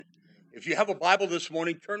If you have a Bible this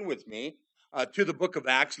morning, turn with me to the book of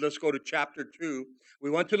Acts. Let's go to chapter 2. We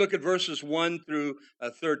want to look at verses 1 through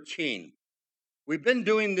 13. We've been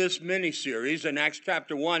doing this mini-series in Acts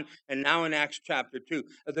chapter 1 and now in Acts chapter 2.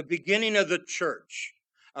 At the beginning of the church,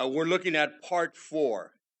 we're looking at part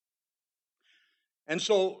 4. And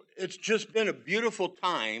so it's just been a beautiful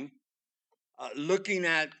time looking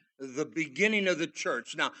at the beginning of the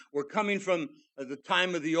church. Now, we're coming from the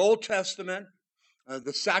time of the Old Testament,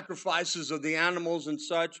 the sacrifices of the animals and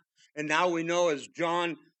such. And now we know, as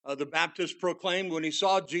John the Baptist proclaimed when he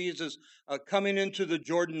saw Jesus coming into the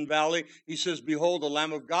Jordan Valley, he says, "Behold, the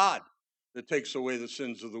Lamb of God that takes away the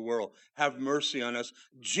sins of the world. Have mercy on us."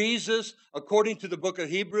 Jesus, according to the book of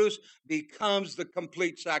Hebrews, becomes the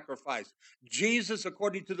complete sacrifice. Jesus,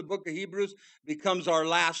 according to the book of Hebrews, becomes our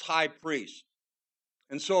last high priest.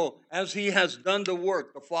 And so, as he has done the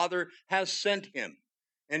work, the Father has sent him.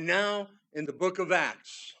 And now, in the book of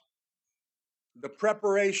Acts, the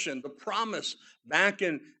preparation, the promise, back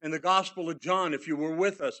in the Gospel of John, if you were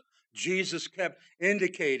with us, Jesus kept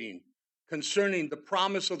indicating concerning the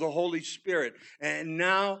promise of the Holy Spirit. And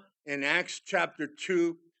now, in Acts chapter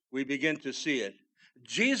 2, we begin to see it.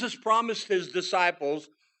 Jesus promised his disciples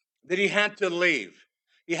that he had to leave.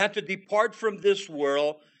 He had to depart from this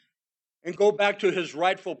world and go back to his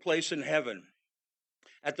rightful place in heaven,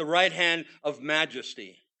 at the right hand of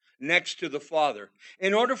majesty, next to the Father.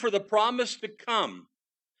 In order for the promise to come,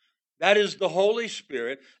 that is the Holy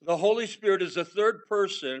Spirit. The Holy Spirit is the third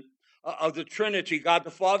person of the Trinity, God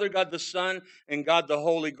the Father, God the Son, and God the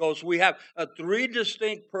Holy Ghost. We have three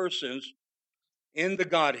distinct persons in the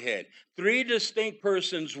Godhead. Three distinct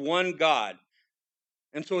persons, one God.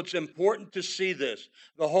 And so it's important to see this.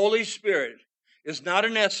 The Holy Spirit is not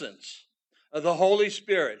an essence. The Holy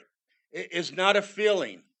Spirit is not a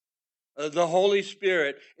feeling. The Holy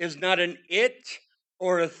Spirit is not an it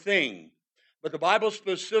or a thing. But the Bible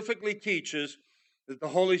specifically teaches that the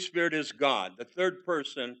Holy Spirit is God, the third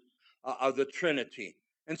person of the Trinity.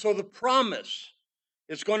 And so the promise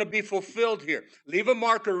is going to be fulfilled here. Leave a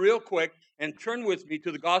marker real quick and turn with me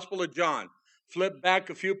to the Gospel of John. Flip back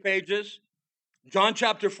a few pages. John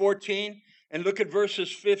chapter 14, and look at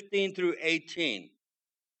verses 15 through 18.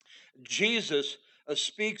 Jesus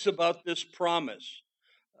speaks about this promise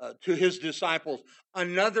to his disciples,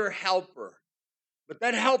 another helper. But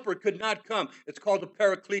that helper could not come. It's called the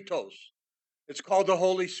Parakletos. It's called the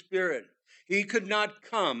Holy Spirit. He could not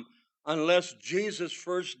come unless Jesus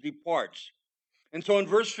first departs. And so in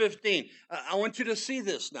verse 15, I want you to see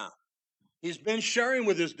this now. He's been sharing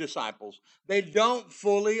with his disciples. They don't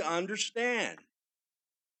fully understand.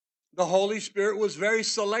 The Holy Spirit was very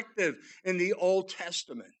selective in the Old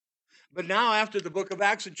Testament. But now, after the book of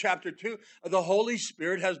Acts in chapter 2, the Holy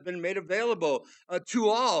Spirit has been made available to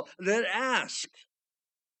all that ask.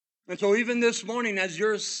 And so even this morning, as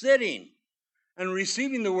you're sitting and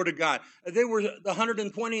receiving the Word of God, they were the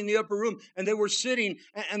 120 in the upper room, and they were sitting,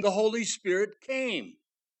 and the Holy Spirit came.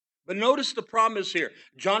 But notice the promise here.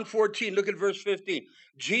 John 14, look at verse 15.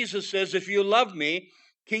 Jesus says, "If you love me,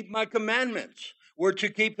 keep my commandments." We're to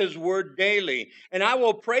keep his word daily. "And I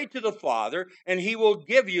will pray to the Father, and he will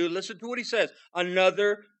give you," listen to what he says,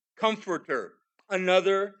 "another comforter,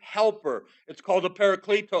 another helper." It's called the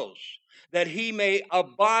Parakletos, "that he may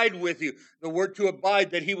abide with you." The word to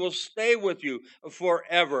abide, that he will stay with you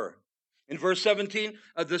forever. In verse 17,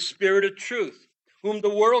 the Spirit of truth, whom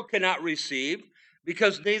the world cannot receive,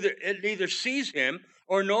 because it neither sees him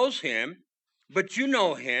or knows him, but you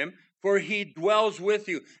know him, for he dwells with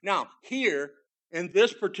you. Now, here, in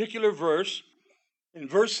this particular verse, in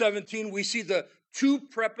verse 17, we see the two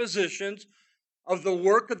prepositions of the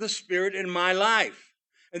work of the Spirit in my life.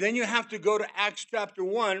 And then you have to go to Acts chapter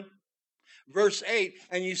 1, verse 8,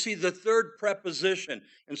 and you see the third preposition.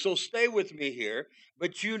 And so stay with me here.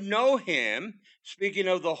 "But you know him," speaking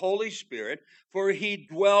of the Holy Spirit, "for he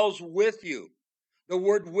dwells with you." The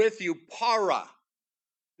word "with you," para.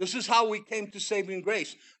 This is how we came to saving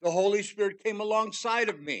grace. The Holy Spirit came alongside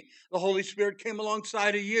of me. The Holy Spirit came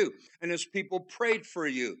alongside of you. And as people prayed for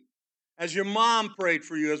you, as your mom prayed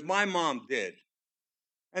for you, as my mom did.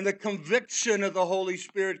 And the conviction of the Holy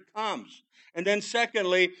Spirit comes. And then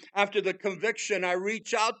secondly, after the conviction, I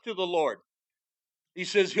reach out to the Lord. He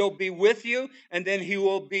says he'll be with you, and then he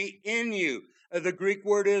will be in you. The Greek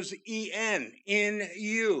word is en, in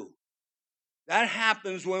you. That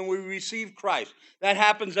happens when we receive Christ. That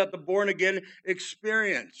happens at the born-again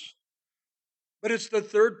experience. But it's the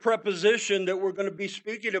third preposition that we're going to be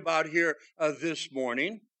speaking about here this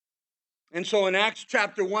morning. And so in Acts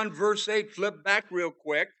chapter 1, verse 8, flip back real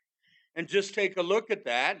quick and just take a look at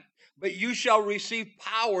that. "But you shall receive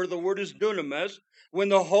power," the word is dunamis, when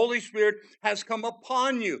the Holy Spirit has come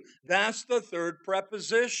upon you. That's the third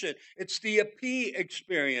preposition. It's the epi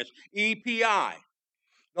experience, EPI.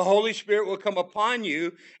 The Holy Spirit will come upon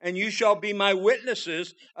you, and you shall be my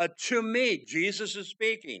witnesses to me. Jesus is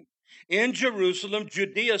speaking. In Jerusalem,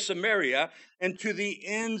 Judea, Samaria, and to the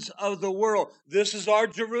ends of the world. This is our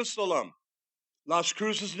Jerusalem. Las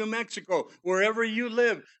Cruces, New Mexico. Wherever you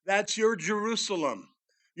live, that's your Jerusalem.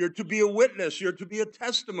 You're to be a witness. You're to be a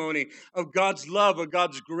testimony of God's love, of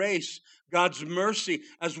God's grace, God's mercy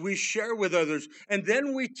as we share with others. And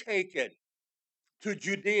then we take it to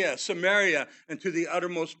Judea, Samaria, and to the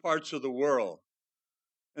uttermost parts of the world.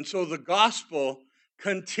 And so the gospel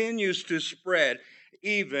continues to spread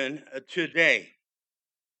even today.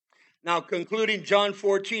 Now, concluding John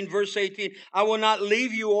 14, verse 18, I will not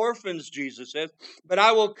leave you orphans, Jesus says, but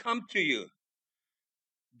I will come to you.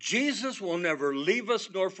 Jesus will never leave us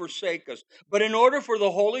nor forsake us. But in order for the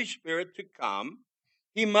Holy Spirit to come,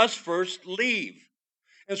 he must first leave.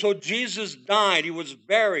 And so Jesus died, he was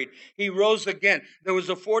buried, he rose again. There was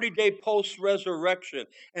a 40-day post-resurrection,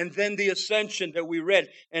 and then the ascension that we read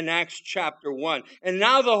in Acts chapter 1. And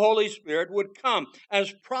now the Holy Spirit would come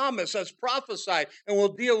as promised, as prophesied, and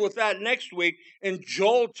we'll deal with that next week in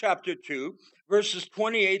Joel chapter 2, verses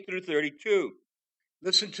 28 through 32.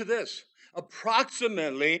 Listen to this.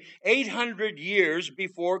 Approximately 800 years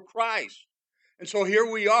before Christ. And so here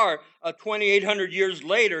we are, 2,800 years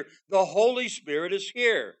later, the Holy Spirit is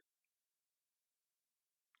here.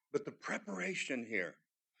 But the preparation here,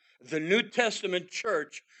 the New Testament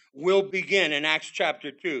church will begin in Acts chapter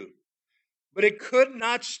 2. But it could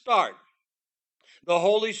not start. The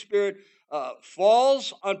Holy Spirit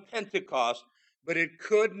falls on Pentecost, but it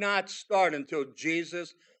could not start until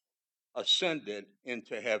Jesus ascended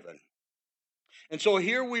into heaven. And so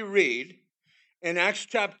here we read in Acts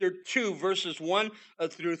chapter 2, verses 1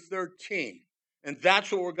 through 13. And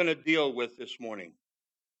that's what we're going to deal with this morning.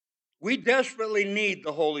 We desperately need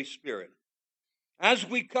the Holy Spirit. As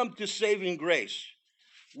we come to saving grace,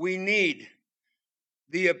 we need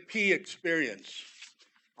the epi experience.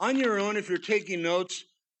 On your own, if you're taking notes,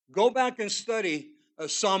 go back and study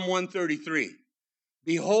Psalm 133.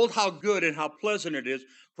 Behold how good and how pleasant it is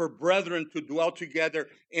for brethren to dwell together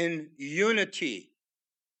in unity.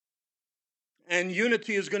 And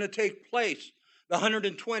unity is going to take place, the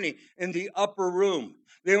 120 in the upper room.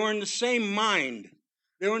 They were in the same mind.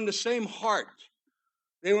 They were in the same heart.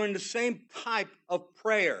 They were in the same type of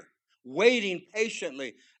prayer, waiting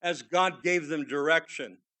patiently as God gave them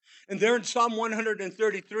direction. And there in Psalm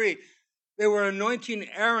 133, they were anointing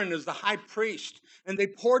Aaron as the high priest, and they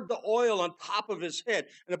poured the oil on top of his head.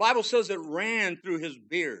 And the Bible says it ran through his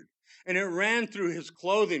beard, and it ran through his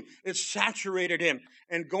clothing. It saturated him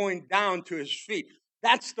and going down to his feet.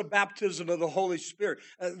 That's the baptism of the Holy Spirit.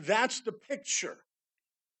 That's the picture.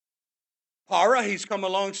 Para, he's come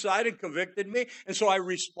alongside and convicted me, and so I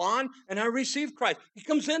respond and I receive Christ. He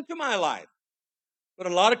comes into my life.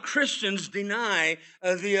 But a lot of Christians deny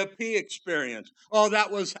the epi experience. Oh,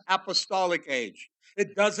 that was apostolic age.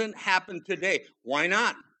 It doesn't happen today. Why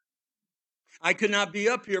not? I could not be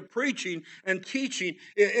up here preaching and teaching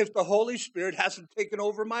if the Holy Spirit hasn't taken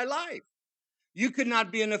over my life. You could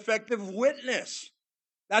not be an effective witness.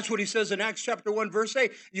 That's what he says in Acts chapter 1, verse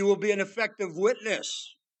 8. You will be an effective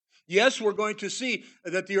witness. Yes, we're going to see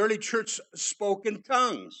that the early church spoke in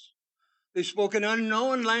tongues. They spoke in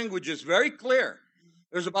unknown languages, very clear.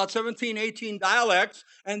 There's about 17, 18 dialects,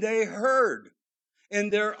 and they heard in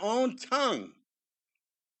their own tongue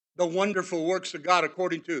the wonderful works of God,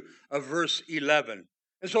 according to verse 11.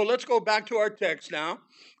 And so let's go back to our text now,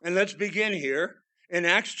 and let's begin here in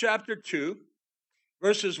Acts chapter 2,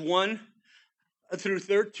 verses 1 through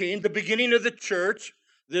 13, the beginning of the church.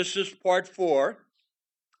 This is part 4.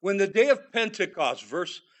 When the day of Pentecost,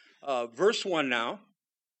 verse 1 now,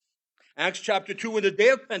 Acts chapter 2, when the day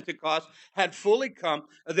of Pentecost had fully come,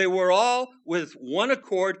 they were all with one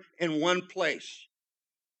accord in one place.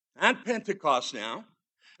 At Pentecost now,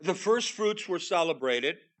 the first fruits were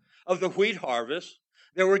celebrated of the wheat harvest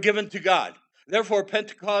that were given to God. Therefore,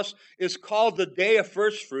 Pentecost is called the day of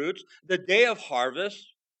first fruits, the day of harvest,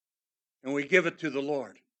 and we give it to the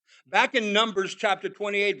Lord. Back in Numbers chapter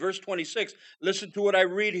 28, verse 26, listen to what I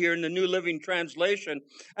read here in the New Living Translation.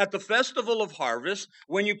 At the festival of harvest,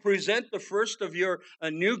 when you present the first of your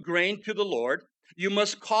new grain to the Lord, you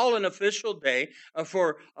must call an official day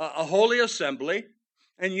for a holy assembly,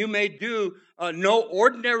 and you may do no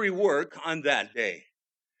ordinary work on that day.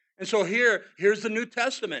 And so here's the New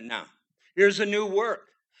Testament now. Here's a new work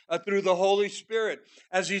through the Holy Spirit.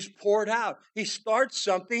 As he's poured out, he starts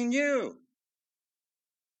something new.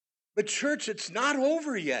 But church, it's not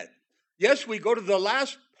over yet. Yes, we go to the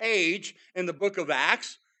last page in the book of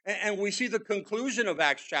Acts, and we see the conclusion of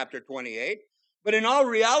Acts chapter 28. But in all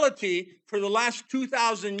reality, for the last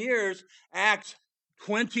 2,000 years, Acts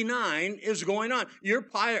 29 is going on. You're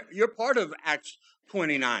part of Acts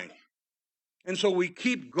 29. And so we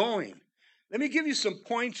keep going. Let me give you some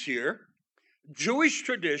points here. Jewish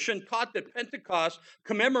tradition taught that Pentecost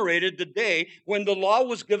commemorated the day when the law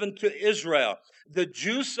was given to Israel. The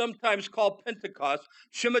Jews sometimes call Pentecost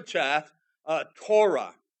Shemitah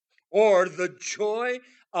Torah, or the joy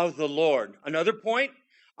of the Lord. Another point,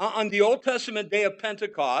 on the Old Testament day of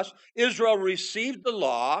Pentecost, Israel received the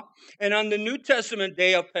law, and on the New Testament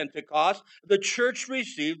day of Pentecost, the church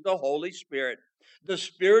received the Holy Spirit, the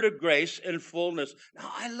Spirit of grace and fullness.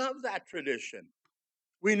 Now, I love that tradition.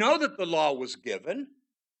 We know that the law was given,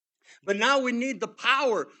 but now we need the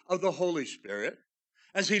power of the Holy Spirit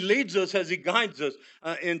as he leads us, as he guides us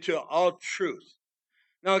into all truth.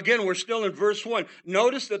 Now, again, we're still in verse 1.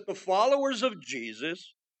 Notice that the followers of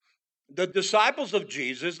Jesus, the disciples of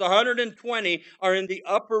Jesus, the 120, are in the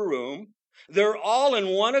upper room. They're all in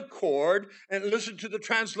one accord. And listen to the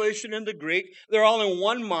translation in the Greek. They're all in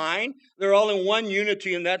one mind. They're all in one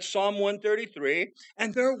unity, and that's Psalm 133.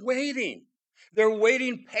 And they're waiting. They're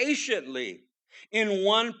waiting patiently in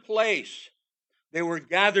one place. They were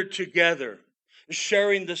gathered together,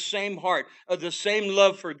 sharing the same heart, the same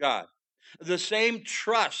love for God, the same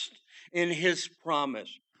trust in his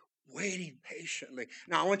promise, waiting patiently.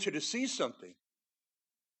 Now, I want you to see something.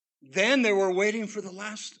 Then they were waiting for the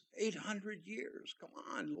last 800 years. Come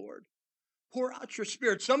on, Lord. Pour out your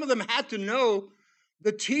Spirit. Some of them had to know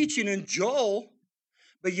the teaching in Joel,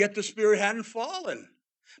 but yet the Spirit hadn't fallen.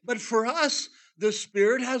 But for us, the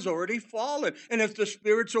Spirit has already fallen. And if the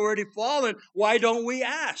Spirit's already fallen, why don't we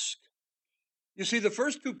ask? You see, the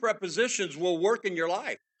first two prepositions will work in your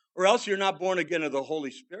life, or else you're not born again of the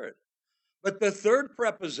Holy Spirit. But the third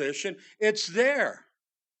preposition, it's there.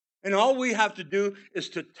 And all we have to do is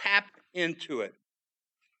to tap into it.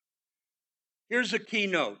 Here's a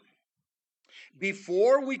keynote.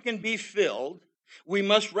 Before we can be filled, we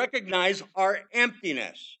must recognize our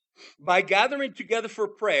emptiness. By gathering together for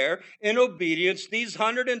prayer in obedience, these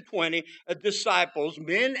 120 disciples,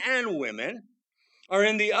 men and women, are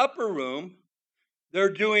in the upper room.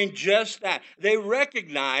 They're doing just that. They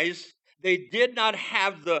recognize they did not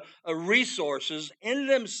have the resources in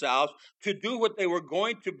themselves to do what they were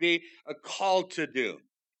going to be called to do.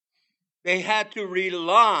 They had to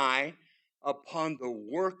rely upon the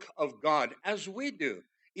work of God, as we do,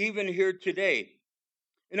 even here today.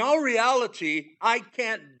 In all reality, I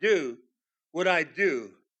can't do what I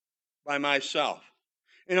do by myself.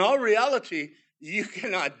 In all reality, you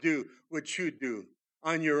cannot do what you do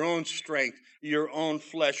on your own strength, your own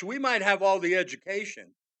flesh. We might have all the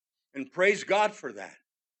education, and praise God for that.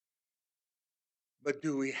 But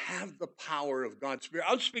do we have the power of God's Spirit?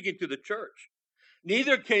 I'm speaking to the church.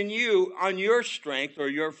 Neither can you on your strength or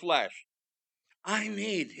your flesh. I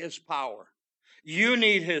need his power. You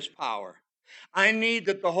need his power. I need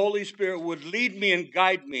that the Holy Spirit would lead me and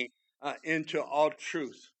guide me into all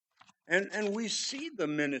truth. And we see the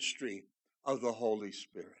ministry of the Holy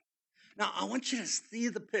Spirit. Now, I want you to see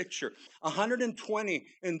the picture. 120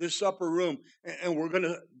 in this upper room. And we're going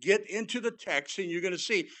to get into the text, and you're going to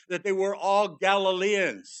see that they were all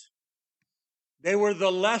Galileans. They were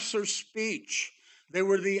the lesser speech. They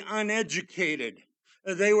were the uneducated.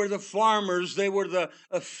 They were the farmers. They were the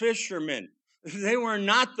fishermen. They were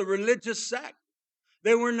not the religious sect.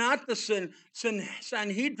 They were not the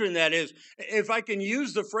Sanhedrin, that is. If I can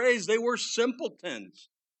use the phrase, they were simpletons.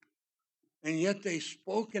 And yet they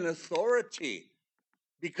spoke in authority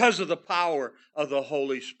because of the power of the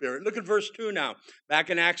Holy Spirit. Look at verse 2 now,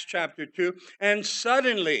 back in Acts chapter 2. And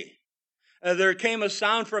suddenly there came a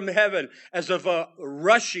sound from heaven as of a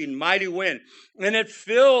rushing mighty wind, and it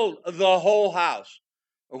filled the whole house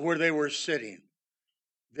where they were sitting,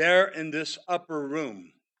 there in this upper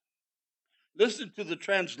room. Listen to the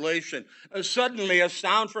translation. Suddenly a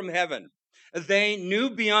sound from heaven. They knew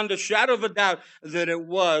beyond a shadow of a doubt that it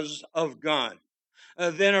was of God.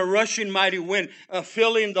 Then a rushing mighty wind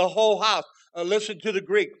filling the whole house. Listen to the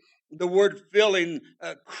Greek. The word filling,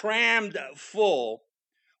 crammed full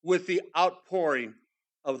with the outpouring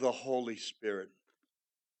of the Holy Spirit.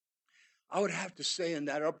 I would have to say in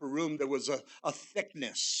that upper room there was a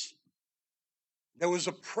thickness. There was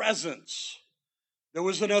a presence. There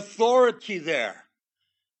was an authority there.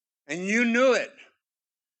 And you knew it.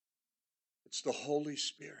 It's the Holy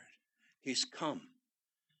Spirit. He's come.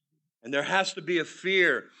 And there has to be a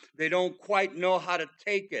fear. They don't quite know how to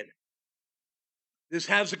take it. This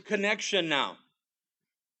has a connection now.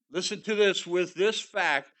 Listen to this. With this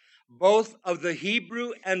fact, both of the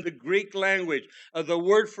Hebrew and the Greek language. The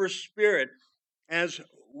word for spirit, as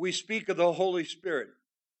we speak of the Holy Spirit,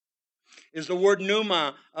 is the word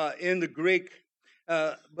pneuma in the Greek.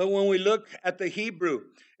 But when we look at the Hebrew,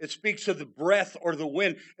 it speaks of the breath or the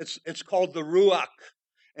wind. It's called the ruach.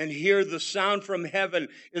 And here the sound from heaven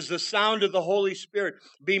is the sound of the Holy Spirit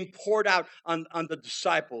being poured out on the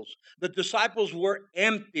disciples. The disciples were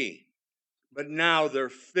empty, but now they're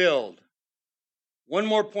filled. One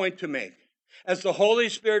more point to make. As the Holy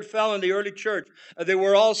Spirit fell in the early church, they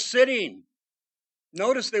were all sitting.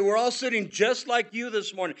 Notice they were all sitting just like you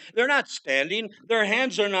this morning. They're not standing. Their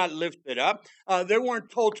hands are not lifted up. They weren't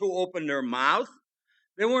told to open their mouth.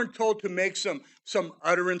 They weren't told to make some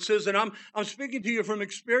utterances. And I'm speaking to you from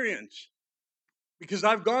experience, because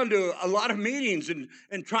I've gone to a lot of meetings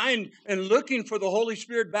and trying and looking for the Holy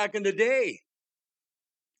Spirit back in the day.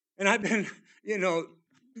 And I've been,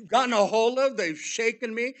 gotten a hold of. They've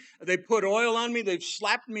shaken me. They put oil on me. They've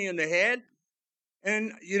slapped me in the head.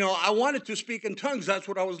 And, I wanted to speak in tongues. That's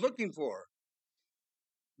what I was looking for.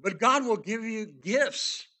 But God will give you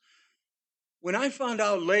gifts. When I found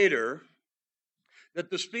out later that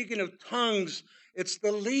the speaking of tongues, it's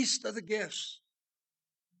the least of the gifts.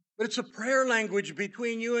 But it's a prayer language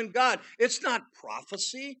between you and God. It's not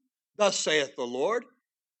prophecy, thus saith the Lord.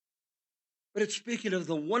 But it's speaking of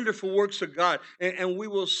the wonderful works of God. And we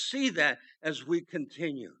will see that as we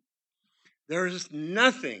continue. There is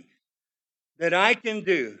nothing that I can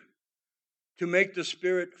do to make the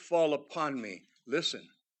Spirit fall upon me. Listen,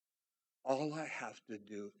 all I have to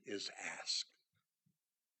do is ask.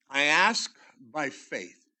 I ask by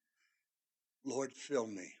faith, Lord, fill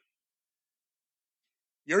me.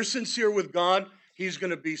 You're sincere with God, He's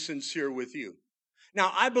going to be sincere with you.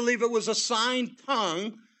 Now, I believe it was a signed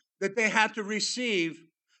tongue that they had to receive,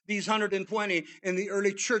 these 120 in the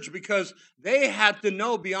early church, because they had to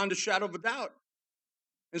know beyond a shadow of a doubt.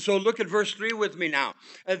 And so look at verse 3 with me now.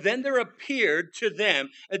 And then there appeared to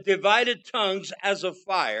them divided tongues as of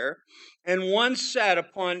fire, and one sat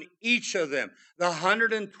upon each of them. The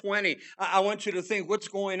 120. I want you to think what's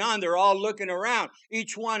going on. They're all looking around.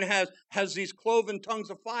 Each one has these cloven tongues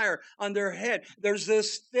of fire on their head. There's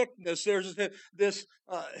this thickness. There's this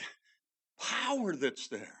power that's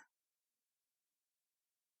there.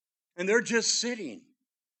 And they're just sitting.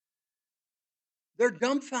 They're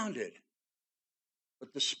dumbfounded.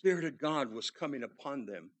 But the Spirit of God was coming upon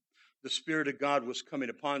them. The Spirit of God was coming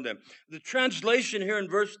upon them. The translation here in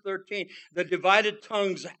verse 13, the divided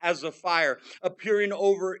tongues as a fire, appearing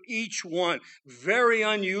over each one. Very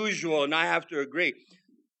unusual, and I have to agree.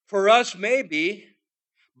 For us, maybe,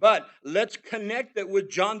 but let's connect it with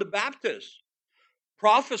John the Baptist.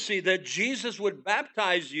 Prophecy that Jesus would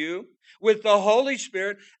baptize you with the Holy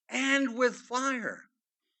Spirit and with fire.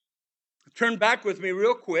 Turn back with me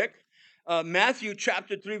real quick. Matthew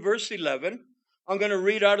chapter 3, verse 11. I'm going to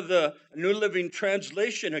read out of the New Living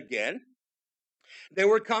Translation again. They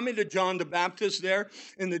were coming to John the Baptist there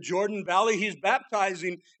in the Jordan Valley. He's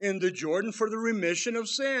baptizing in the Jordan for the remission of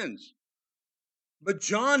sins. But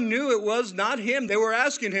John knew it was not him. They were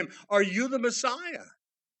asking him, are you the Messiah?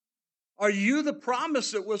 Are you the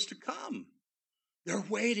promise that was to come? They're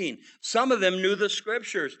waiting. Some of them knew the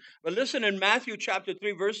scriptures. But listen, in Matthew chapter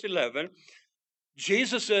 3, verse 11,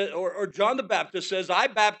 Jesus says, or John the Baptist says, I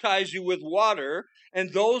baptize you with water,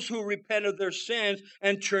 and those who repent of their sins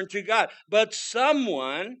and turn to God. But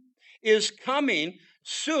someone is coming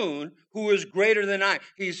soon who is greater than I.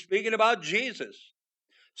 He's speaking about Jesus.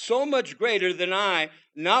 So much greater than I,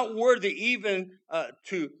 not worthy even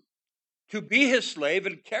to be his slave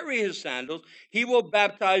and carry his sandals. He will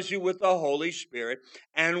baptize you with the Holy Spirit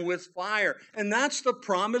and with fire. And that's the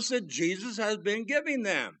promise that Jesus has been giving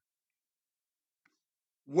them.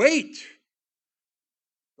 Wait.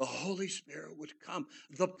 The Holy Spirit would come.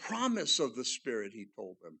 The promise of the Spirit, he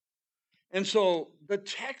told them. And so the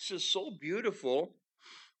text is so beautiful.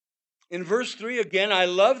 In verse 3 again, I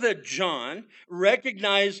love that John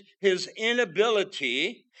recognized his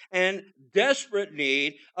inability and desperate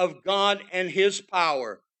need of God and his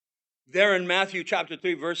power. There in Matthew chapter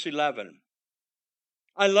 3, verse 11.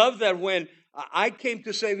 I love that when I came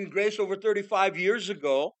to saving grace over 35 years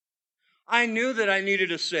ago, I knew that I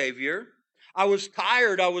needed a Savior. I was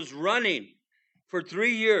tired. I was running for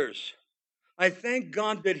 3 years. I thank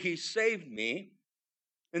God that he saved me.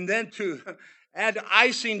 And then to add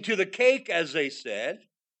icing to the cake, as they said,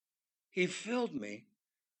 he filled me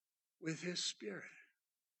with his Spirit.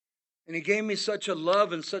 And he gave me such a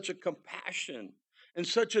love and such a compassion and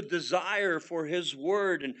such a desire for his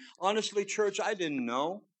word. And honestly, church, I didn't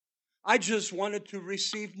know. I just wanted to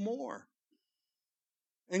receive more.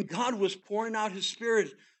 And God was pouring out his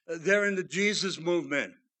Spirit there in the Jesus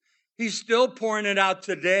movement. He's still pouring it out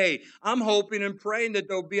today. I'm hoping and praying that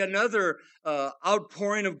there'll be another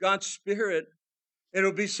outpouring of God's Spirit.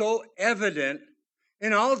 It'll be so evident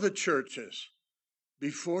in all the churches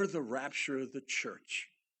before the rapture of the church.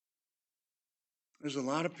 There's a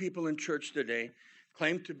lot of people in church today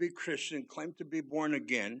claim to be Christian, claim to be born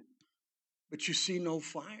again, but you see no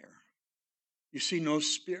fire. You see no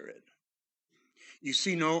spirit. You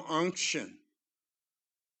see no unction.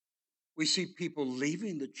 We see people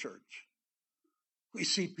leaving the church. We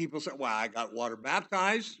see people say, well, I got water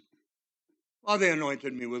baptized. Well, they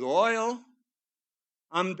anointed me with oil.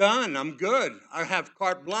 I'm done. I'm good. I have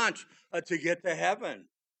carte blanche to get to heaven.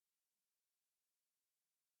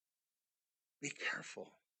 Be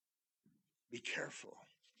careful. Be careful.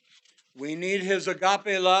 We need his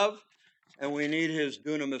agape love, and we need his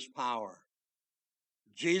dunamis power.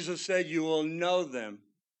 Jesus said, you will know them.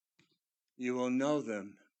 You will know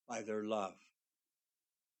them by their love.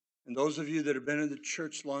 And those of you that have been in the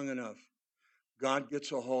church long enough, God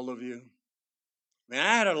gets a hold of you. Man,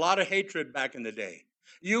 I had a lot of hatred back in the day.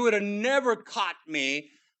 You would have never caught me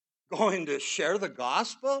going to share the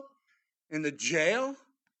gospel in the jail,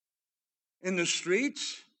 in the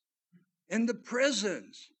streets, in the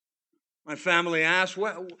prisons. My family asked,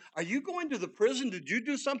 well, are you going to the prison? Did you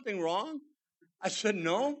do something wrong? I said,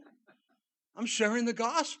 no, I'm sharing the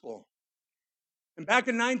gospel. And back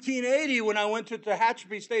in 1980, when I went to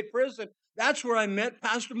Tehachapi State Prison, that's where I met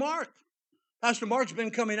Pastor Mark. Pastor Mark's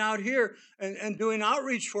been coming out here and doing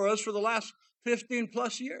outreach for us for the last 15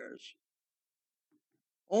 plus years.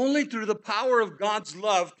 Only through the power of God's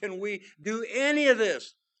love can we do any of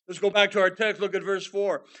this. Let's go back to our text. Look at verse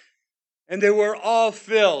 4. And they were all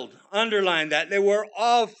filled. Underline that. They were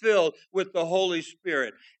all filled with the Holy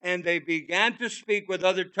Spirit. And they began to speak with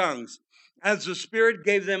other tongues as the Spirit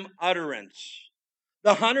gave them utterance.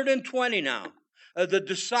 The 120 now. The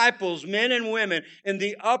disciples, men and women in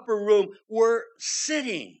the upper room were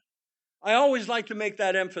sitting. I always like to make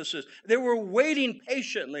that emphasis. They were waiting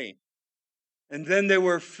patiently. And then they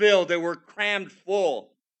were filled. They were crammed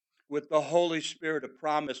full with the Holy Spirit of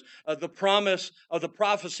promise. The promise of the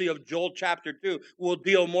prophecy of Joel chapter 2. We'll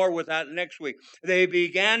deal more with that next week. They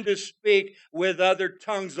began to speak with other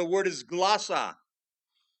tongues. The word is glossa.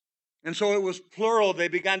 And so it was plural. They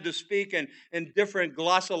began to speak in different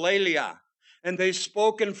glossolalia. And they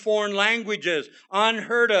spoke in foreign languages,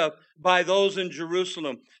 unheard of by those in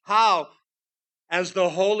Jerusalem. How? As the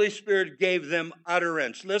Holy Spirit gave them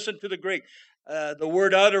utterance. Listen to the Greek. The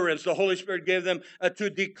word utterance, the Holy Spirit gave them to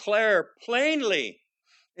declare plainly.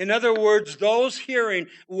 In other words, those hearing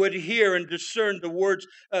would hear and discern the words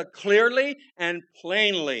clearly and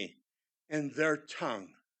plainly in their tongue.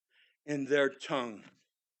 In their tongue.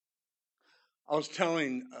 I was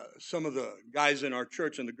telling some of the guys in our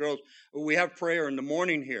church and the girls, we have prayer in the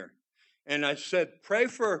morning here. And I said, pray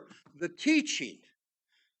for the teaching.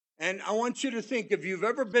 And I want you to think, if you've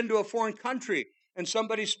ever been to a foreign country and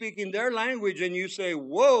somebody's speaking their language and you say,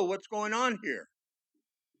 whoa, what's going on here?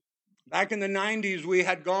 Back in the 90s, we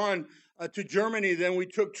had gone to Germany. Then we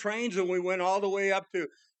took trains and we went all the way up to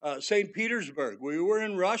St. Petersburg. We were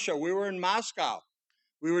in Russia. We were in Moscow.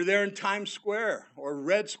 We were there in Times Square, or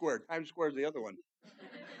Red Square. Times Square is the other one.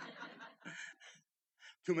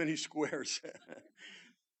 Too many squares.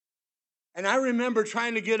 And I remember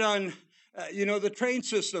trying to get on, the train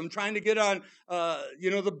system, trying to get on,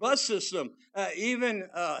 the bus system, even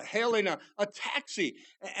hailing a taxi.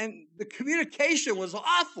 And the communication was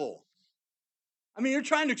awful. I mean, you're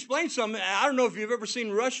trying to explain something. I don't know if you've ever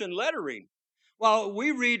seen Russian lettering. Well,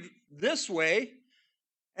 we read this way.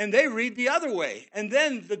 And they read the other way. And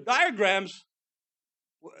then the diagrams,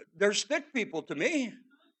 they're stick people to me.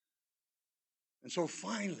 And so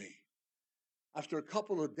finally, after a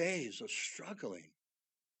couple of days of struggling,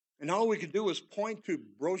 and all we could do was point to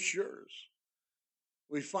brochures,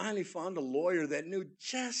 we finally found a lawyer that knew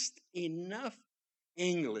just enough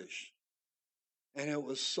English. And it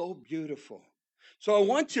was so beautiful. So I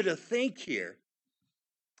want you to think here.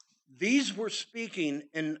 These were speaking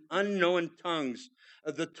in unknown tongues.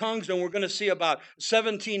 The tongues, and we're going to see about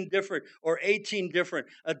 17 different or 18 different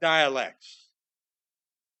dialects.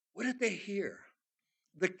 What did they hear?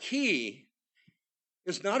 The key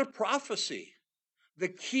is not a prophecy. The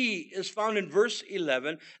key is found in verse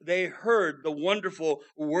 11. They heard the wonderful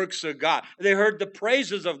works of God. They heard the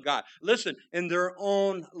praises of God. Listen, in their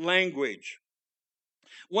own language.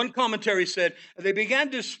 One commentary said, they began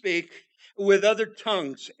to speak with other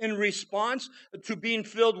tongues in response to being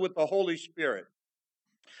filled with the Holy Spirit.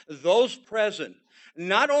 Those present,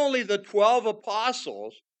 not only the 12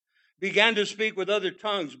 apostles began to speak with other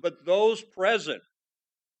tongues, but those present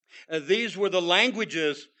These were the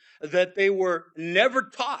languages that they were never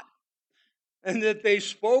taught, and that they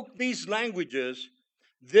spoke these languages,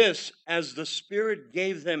 this as the Spirit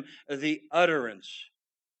gave them the utterance,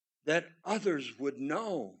 that others would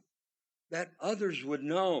know. That others would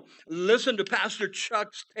know. Listen to Pastor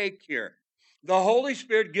Chuck's take here. The Holy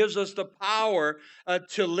Spirit gives us the power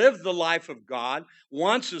to live the life of God,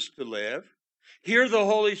 wants us to live. Here, the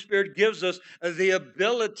Holy Spirit gives us the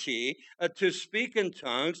ability to speak in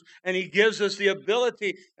tongues, and He gives us the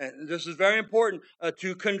ability, and this is very important,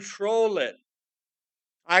 to control it.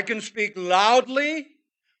 I can speak loudly,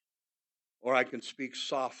 or I can speak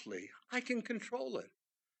softly. I can control it.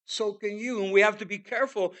 So can you. And we have to be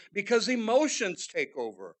careful because emotions take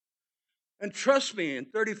over. And trust me, in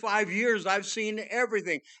 35 years, I've seen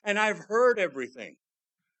everything and I've heard everything.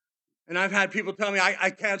 And I've had people tell me, I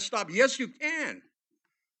can't stop. Yes, you can.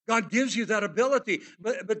 God gives you that ability,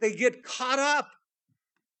 but they get caught up.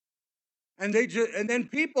 And then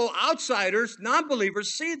people, outsiders,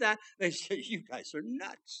 non-believers, see that. They say, you guys are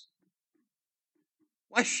nuts.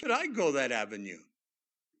 Why should I go that avenue?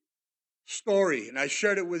 Story, and I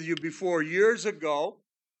shared it with you before. Years ago,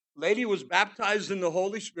 lady was baptized in the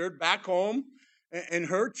Holy Spirit back home in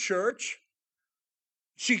her church.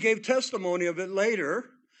 She gave testimony of it later.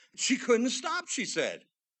 She couldn't stop, she said.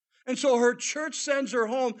 And so her church sends her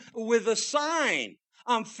home with a sign.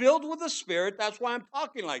 I'm filled with the Spirit. That's why I'm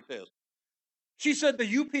talking like this. She said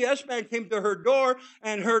the UPS man came to her door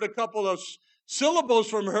and heard a couple of syllables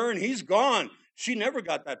from her, and he's gone. She never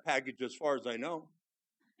got that package as far as I know.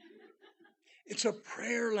 It's a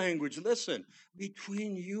prayer language, listen,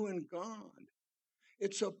 between you and God.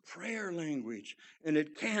 It's a prayer language, and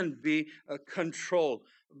it can be controlled.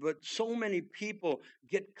 But so many people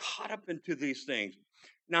get caught up into these things.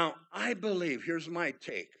 Now, I believe, here's my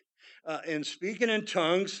take, in speaking in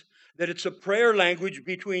tongues, that it's a prayer language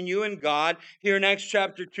between you and God. Here in Acts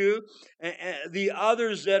chapter 2, the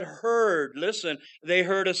others that heard, listen, they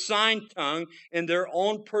heard a sign tongue in their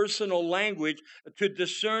own personal language to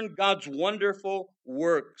discern God's wonderful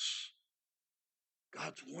works.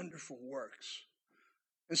 God's wonderful works.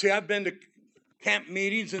 And see, I've been to camp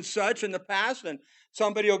meetings and such in the past, and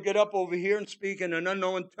somebody will get up over here and speak in an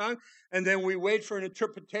unknown tongue, and then we wait for an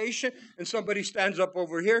interpretation, and somebody stands up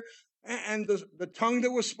over here, and the tongue that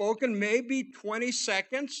was spoken may be 20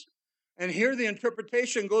 seconds, and here the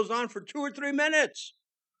interpretation goes on for 2 or 3 minutes.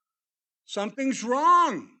 Something's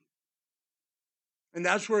wrong. And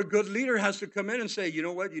that's where a good leader has to come in and say, you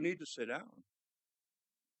know what, you need to sit down.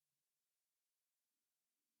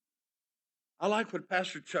 I like what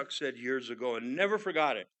Pastor Chuck said years ago and never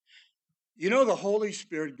forgot it. You know, the Holy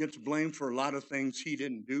Spirit gets blamed for a lot of things he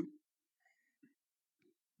didn't do.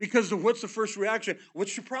 Because what's the first reaction?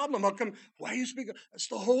 What's your problem? How come? Why are you speaking? It's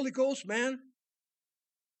the Holy Ghost, man.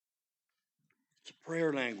 It's a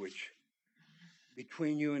prayer language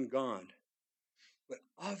between you and God. But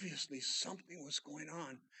obviously something was going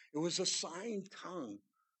on. It was a sign tongue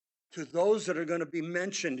to those that are going to be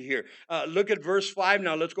mentioned here. Look at verse 5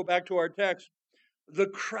 now. Let's go back to our text. The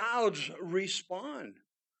crowds respond.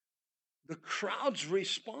 The crowds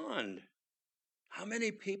respond. How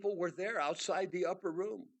many people were there outside the upper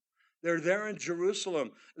room? They're there in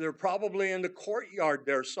Jerusalem. They're probably in the courtyard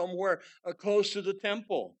there somewhere close to the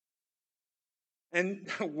temple. And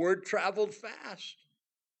word traveled fast.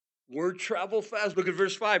 Word traveled fast. Look at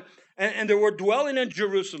verse 5. And there were dwelling in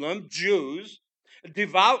Jerusalem Jews,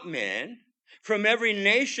 devout men from every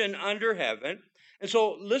nation under heaven. And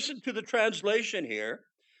so listen to the translation here.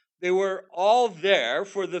 They were all there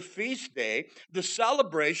for the feast day, the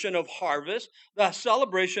celebration of harvest, the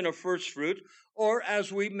celebration of first fruit, or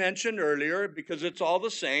as we mentioned earlier, because it's all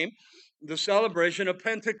the same, the celebration of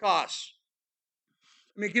Pentecost.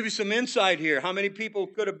 Let me give you some insight here. How many people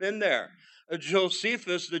could have been there?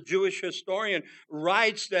 Josephus, the Jewish historian,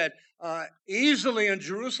 writes that easily in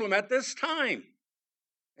Jerusalem at this time,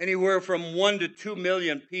 anywhere from 1 to 2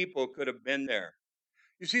 million people could have been there.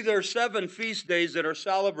 You see, there are 7 feast days that are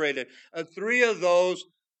celebrated. 3 of those,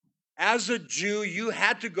 as a Jew, you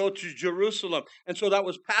had to go to Jerusalem. And so that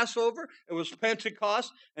was Passover, it was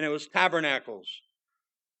Pentecost, and it was Tabernacles.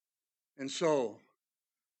 And so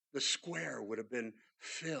the square would have been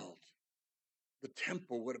filled. The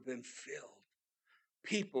temple would have been filled.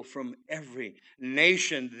 People from every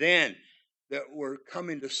nation then that were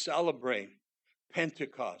coming to celebrate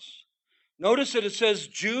Pentecost. Notice that it says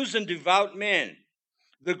Jews and devout men.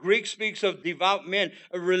 The Greek speaks of devout men,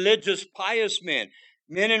 religious, pious men,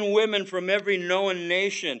 men and women from every known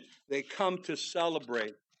nation. They come to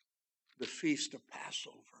celebrate the feast of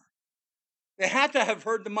Passover. They had to have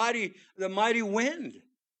heard the mighty wind.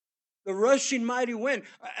 The rushing mighty wind.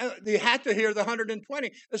 They had to hear the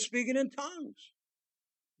 120 speaking in tongues.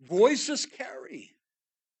 Voices carry.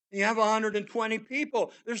 You have 120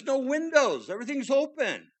 people. There's no windows. Everything's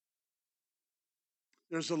open.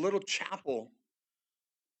 There's a little chapel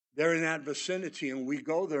there in that vicinity, and we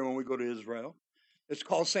go there when we go to Israel. It's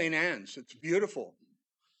called St. Anne's. It's beautiful.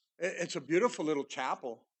 It's a beautiful little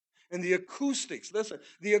chapel. And the acoustics, listen,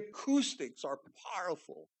 the acoustics are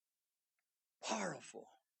powerful. Powerful.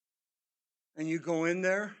 And you go in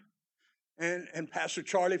there, and Pastor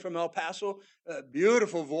Charlie from El Paso, a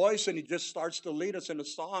beautiful voice, and he just starts to lead us in a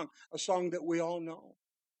song that we all know.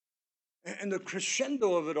 And the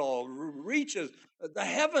crescendo of it all reaches the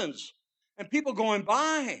heavens. And people going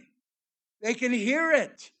by, they can hear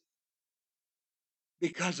it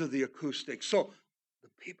because of the acoustics. So the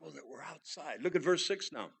people that were outside, look at verse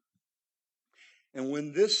 6 now. And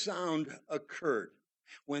when this sound occurred,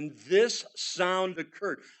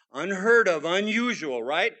 unheard of, unusual,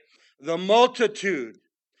 right? The multitude,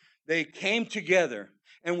 they came together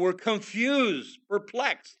and were confused,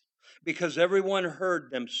 perplexed, because everyone heard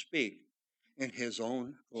them speak in his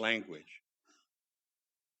own language.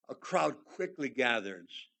 A crowd quickly gathers,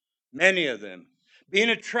 many of them being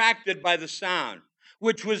attracted by the sound,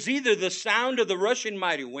 which was either the sound of the rushing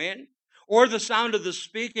mighty wind or the sound of the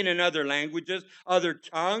speaking in other languages, other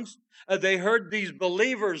tongues. They heard these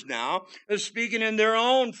believers now speaking in their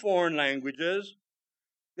own foreign languages.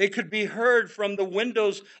 They could be heard from the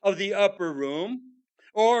windows of the upper room,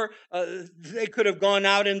 or they could have gone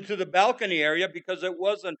out into the balcony area because it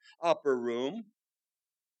was an upper room,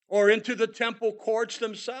 or into the temple courts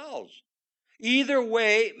themselves. Either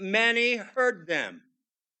way, many heard them.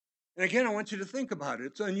 And again, I want you to think about it.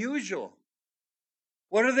 It's unusual.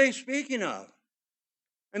 What are they speaking of?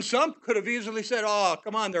 And some could have easily said, oh,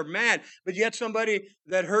 come on, they're mad. But yet somebody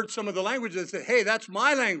that heard some of the languages said, hey, that's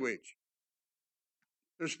my language.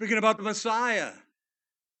 They're speaking about the Messiah.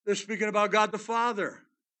 They're speaking about God the Father.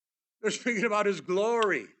 They're speaking about his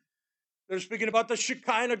glory. They're speaking about the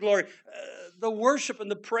Shekinah glory, the worship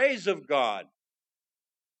and the praise of God.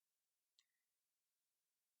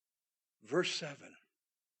 Verse 7.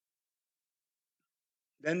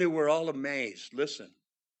 Then they were all amazed. Listen.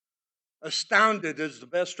 Astounded is the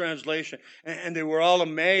best translation. And they were all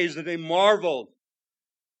amazed and they marveled.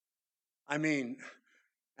 I mean,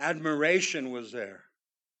 admiration was there.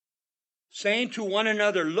 Saying to one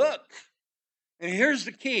another, look. And here's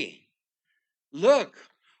the key. Look,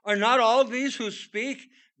 are not all these who speak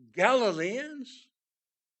Galileans?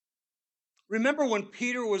 Remember when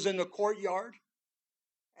Peter was in the courtyard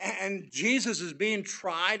and Jesus is being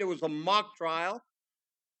tried? It was a mock trial.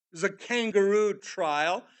 It was a kangaroo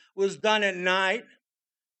trial. It was done at night.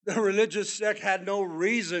 The religious sect had no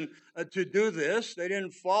reason to do this. They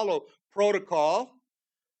didn't follow protocol.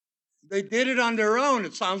 They did it on their own.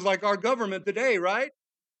 It sounds like our government today, right?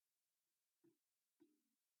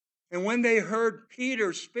 And when they heard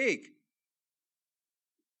Peter speak,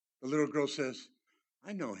 the little girl says,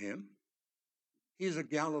 I know him. He's a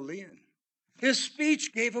Galilean. His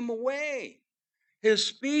speech gave him away. His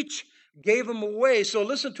speech gave him away. So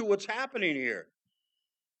listen to what's happening here.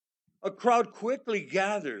 A crowd quickly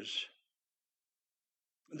gathers.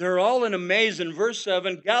 They're all in amaze. In verse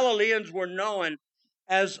 7, Galileans were known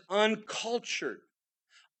as uncultured,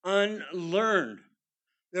 unlearned.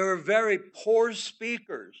 They were very poor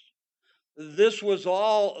speakers. This was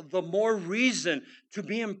all the more reason to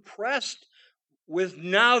be impressed with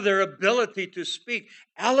now their ability to speak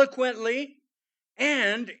eloquently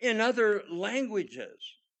and in other languages.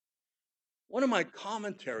 One of my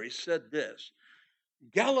commentaries said this: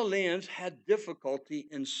 Galileans had difficulty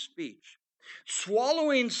in speech,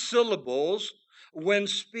 swallowing syllables when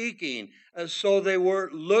speaking, so they were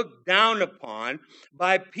looked down upon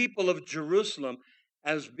by people of Jerusalem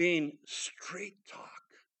as being street talk.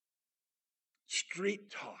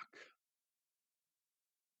 Street talk.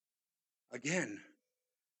 Again,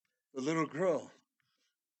 the little girl,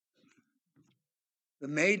 the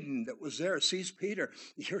maiden that was there, sees Peter.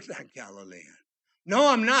 You're that Galilean. No,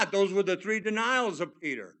 I'm not. Those were the 3 denials of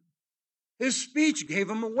Peter. His speech gave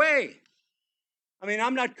him away. I mean,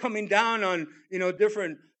 I'm not coming down on,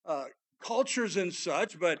 different cultures and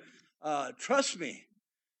such, but trust me,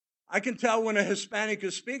 I can tell when a Hispanic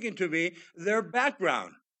is speaking to me, their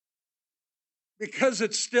background, because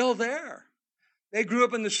it's still there. They grew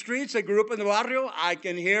up in the streets. They grew up in the barrio. I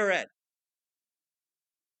can hear it.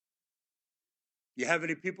 You have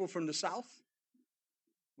any people from the South?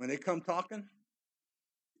 When they come talking?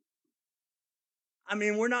 I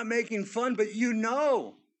mean, we're not making fun, but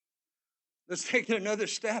Let's take it another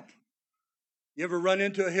step. You ever run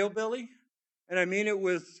into a hillbilly? And I mean it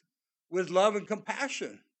with with love and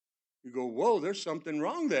compassion. You go, whoa, there's something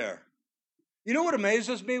wrong there. You know what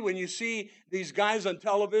amazes me? When you see these guys on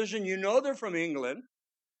television, you know they're from England,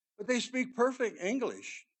 but they speak perfect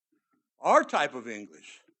English, our type of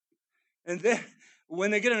English. And then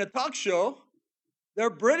when they get in a talk show, their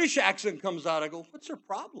British accent comes out. I go, what's their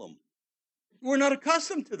problem? We're not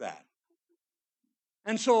accustomed to that.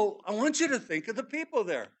 And so I want you to think of the people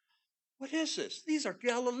there. What is this? These are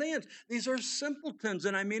Galileans. These are simpletons,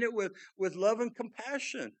 and I mean it with love and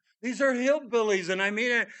compassion. These are hillbillies, and I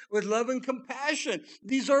mean it with love and compassion.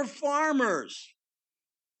 These are farmers.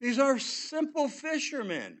 These are simple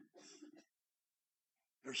fishermen.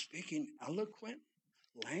 They're speaking eloquent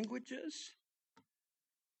languages.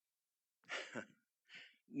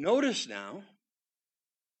 Notice now,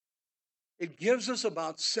 it gives us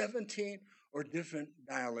about 17 or different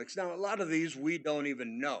dialects. Now, a lot of these we don't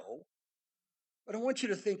even know, but I want you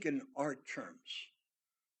to think in our terms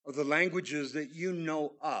of the languages that you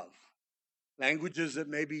know of, languages that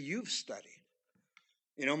maybe you've studied.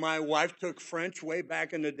 You know, my wife took French way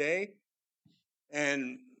back in the day,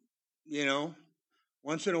 and, you know,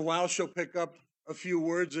 once in a while she'll pick up a few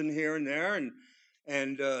words in here and there,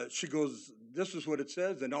 and she goes, this is what it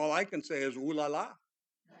says, and all I can say is, ooh la la.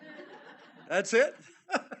 That's it.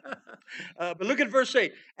 But look at verse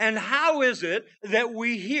 8. And how is it that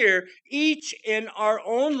we hear each in our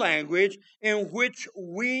own language in which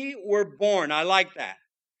we were born? I like that.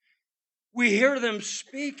 We hear them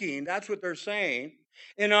speaking, that's what they're saying,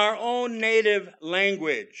 in our own native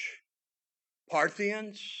language.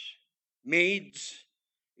 Parthians, Medes,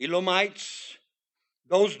 Elamites,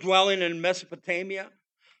 those dwelling in Mesopotamia,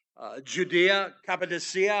 Judea,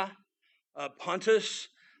 Cappadocia, Pontus,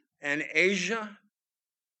 and Asia,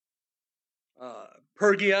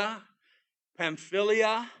 Pergia,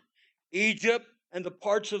 Pamphylia, Egypt, and the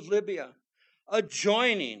parts of Libya,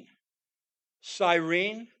 adjoining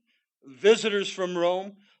Cyrene, visitors from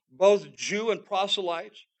Rome, both Jew and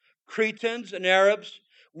proselytes, Cretans and Arabs.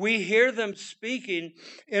 We hear them speaking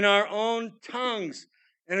in our own tongues.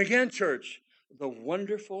 And again, church, the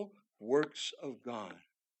wonderful works of God.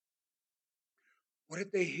 What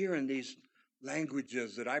did they hear in these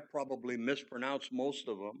languages that I probably mispronounced most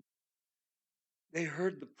of them? They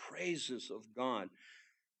heard the praises of God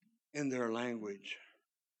in their language.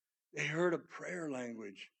 They heard a prayer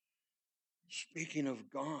language speaking of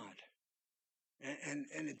God. And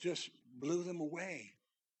it just blew them away.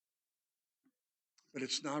 But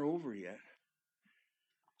it's not over yet.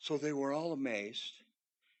 So they were all amazed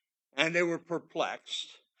and they were perplexed,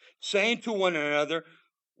 saying to one another,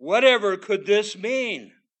 whatever could this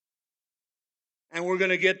mean? And we're going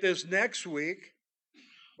to get this next week.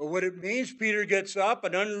 But what it means, Peter gets up,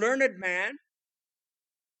 an unlearned man,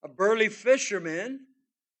 a burly fisherman.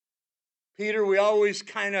 Peter, we always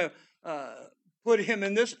kind of put him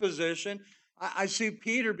in this position. I see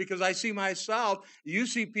Peter because I see myself. You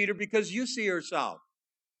see Peter because you see yourself.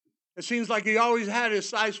 It seems like he always had his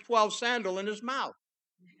size 12 sandal in his mouth.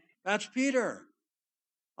 That's Peter.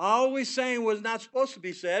 Always saying was not supposed to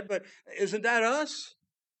be said, but isn't that us?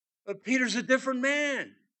 But Peter's a different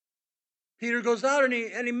man. Peter goes out and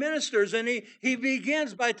he ministers, and he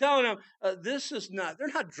begins by telling them, they're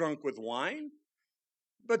not drunk with wine,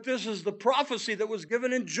 but this is the prophecy that was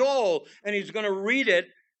given in Joel, and he's going to read it,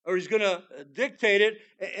 or he's going to dictate it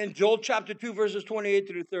in Joel chapter 2, verses 28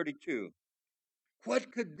 through 32.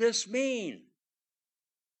 What could this mean?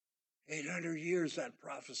 800 years that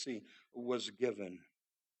prophecy was given.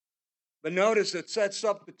 But notice it sets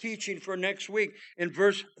up the teaching for next week in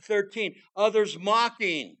verse 13. Others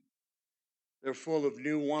mocking. They're full of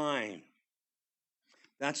new wine.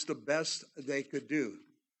 That's the best they could do.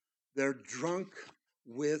 They're drunk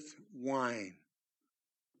with wine.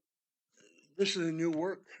 This is a new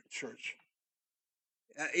work, church.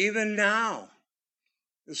 Even now,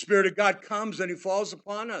 the Spirit of God comes and He falls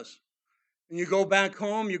upon us. And you go back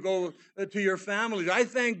home, you go to your families. I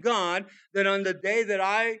thank God that on the day that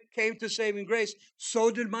I came to saving grace,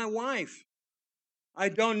 so did my wife. I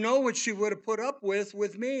don't know what she would have put up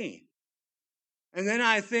with me. And then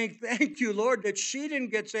I think, thank you, Lord, that she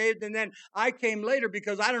didn't get saved, and then I came later,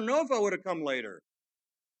 because I don't know if I would have come later.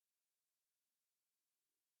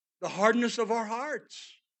 The hardness of our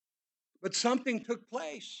hearts. But something took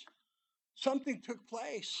place. Something took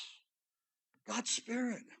place. God's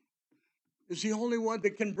Spirit is the only one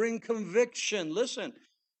that can bring conviction. Listen,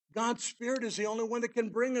 God's Spirit is the only one that can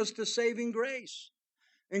bring us to saving grace.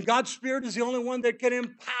 And God's Spirit is the only one that can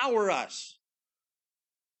empower us.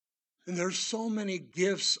 And there's so many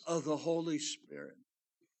gifts of the Holy Spirit.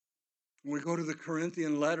 We go to the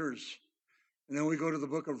Corinthian letters, and then we go to the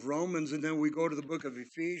book of Romans, and then we go to the book of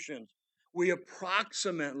Ephesians. we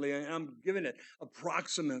approximately, and I'm giving it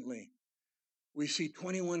approximately, we see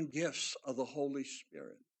 21 gifts of the Holy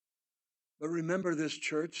Spirit. But remember this,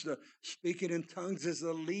 church, the speaking in tongues is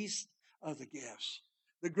the least of the gifts.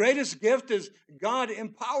 The greatest gift is God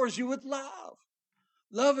empowers you with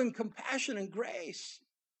love and compassion and grace.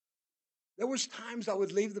 There was times I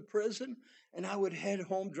would leave the prison and I would head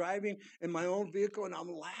home driving in my own vehicle, and I'm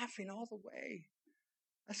laughing all the way.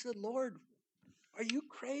 I said, Lord, are you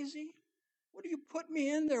crazy? What do you put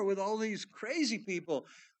me in there with all these crazy people?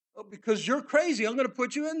 Oh, because you're crazy, I'm going to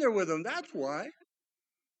put you in there with them. That's why.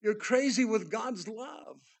 You're crazy with God's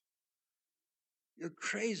love. You're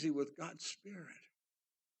crazy with God's Spirit.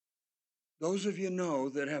 Those of you know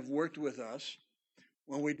that have worked with us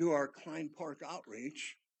when we do our Klein Park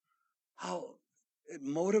outreach, how it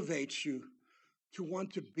motivates you to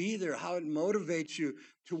want to be there, how it motivates you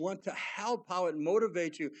to want to help, how it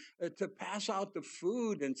motivates you to pass out the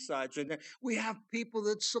food and such. And we have people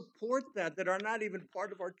that support that are not even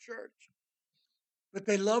part of our church. But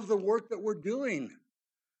they love the work that we're doing.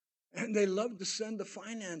 And they love to send the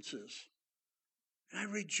finances. And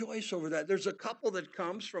I rejoice over that. There's a couple that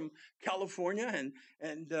comes from California,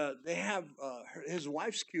 and they have, his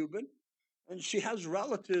wife's Cuban, and she has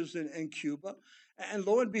relatives in Cuba. And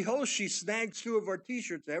lo and behold, she snags 2 of our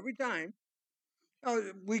T-shirts every time.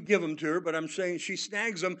 We give them to her, but I'm saying she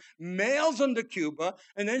snags them, mails them to Cuba,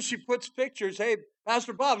 and then she puts pictures. Hey,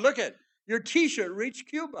 Pastor Bob, look at your T-shirt reached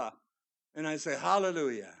Cuba. And I say,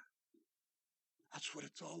 hallelujah. That's what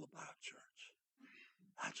it's all about, church.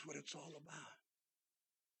 That's what it's all about.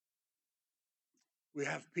 We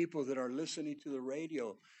have people that are listening to the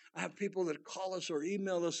radio. I have people that call us or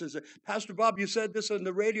email us and say, Pastor Bob, you said this on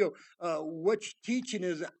the radio. Which teaching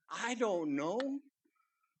is it? I don't know.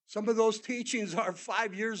 Some of those teachings are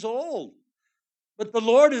 5 years old. But the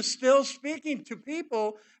Lord is still speaking to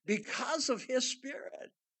people because of His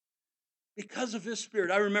Spirit. Because of His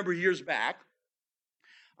Spirit. I remember years back,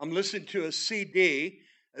 I'm listening to a CD.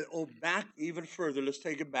 Back even further. Let's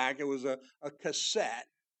take it back. It was a cassette.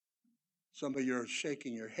 Some of you are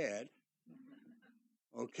shaking your head.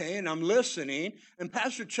 Okay, and I'm listening, and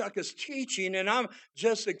Pastor Chuck is teaching, and I'm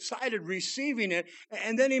just excited receiving it.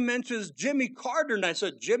 And then he mentions Jimmy Carter, and I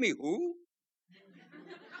said, Jimmy who?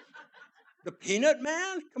 The Peanut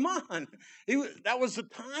Man? Come on. That was the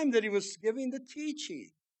time that he was giving the teaching.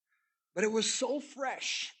 But it was so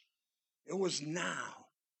fresh. It was now.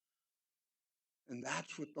 And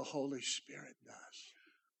that's what the Holy Spirit does.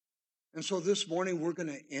 And so this morning, we're going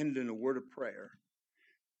to end in a word of prayer.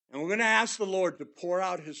 And we're going to ask the Lord to pour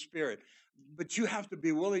out His Spirit. But you have to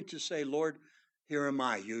be willing to say, Lord, here am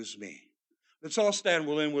I, use me. Let's all stand.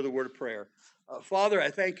 We'll end with a word of prayer. Father, I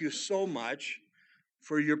thank you so much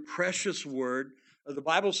for your precious word. The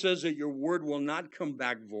Bible says that your word will not come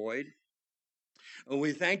back void. And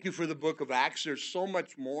we thank you for the book of Acts. There's so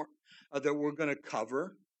much more that we're going to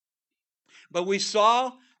cover. But we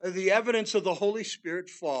saw the evidence of the Holy Spirit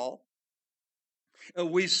fall.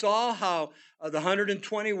 We saw how the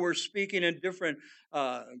 120 were speaking in different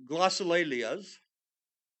glossolalias.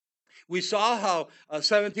 We saw how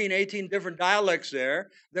 17, 18 different dialects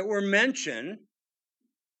there that were mentioned.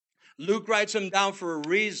 Luke writes them down for a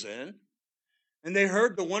reason. And they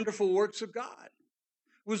heard the wonderful works of God.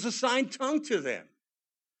 It was assigned tongue to them.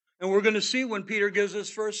 And we're going to see when Peter gives his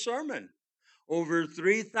first sermon. Over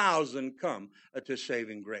 3,000 come to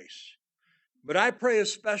saving grace. But I pray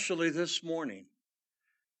especially this morning,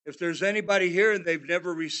 if there's anybody here and they've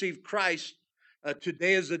never received Christ,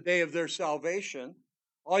 today is the day of their salvation.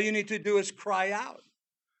 All you need to do is cry out.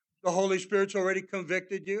 The Holy Spirit's already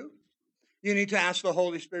convicted you. You need to ask the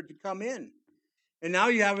Holy Spirit to come in. And now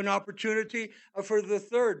you have an opportunity for the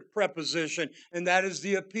third preposition, and that is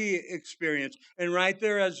the epi experience. And right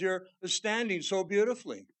there as you're standing so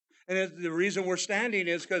beautifully. And the reason we're standing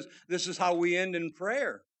is because this is how we end in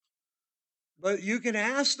prayer. But you can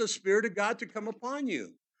ask the Spirit of God to come upon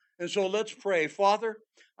you. And so let's pray. Father,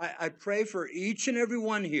 I pray for each and every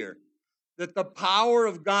one here that the power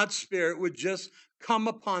of God's Spirit would just come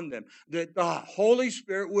upon them, that the Holy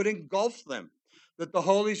Spirit would engulf them, that the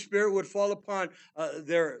Holy Spirit would fall upon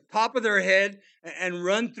their top of their head and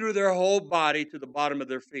run through their whole body to the bottom of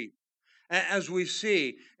their feet. As we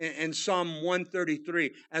see in Psalm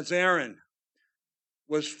 133, as Aaron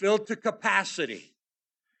was filled to capacity.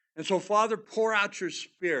 And so, Father, pour out your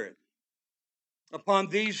Spirit upon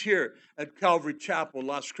these here at Calvary Chapel,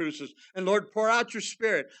 Las Cruces. And Lord, pour out your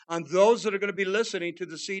Spirit on those that are going to be listening to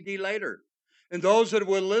the CD later. And those that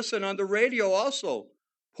will listen on the radio also,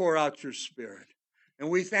 pour out your Spirit. And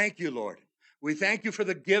we thank you, Lord. We thank you for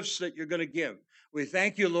the gifts that you're going to give. We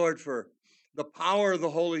thank you, Lord, for the power of the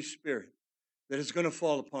Holy Spirit. that is going to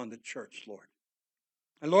fall upon the church, Lord.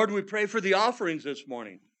 And Lord, we pray for the offerings this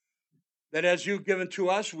morning, that as you've given to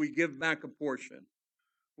us, we give back a portion.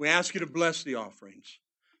 We ask you to bless the offerings.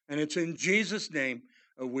 And it's in Jesus' name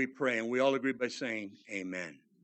we pray. And we all agree by saying amen.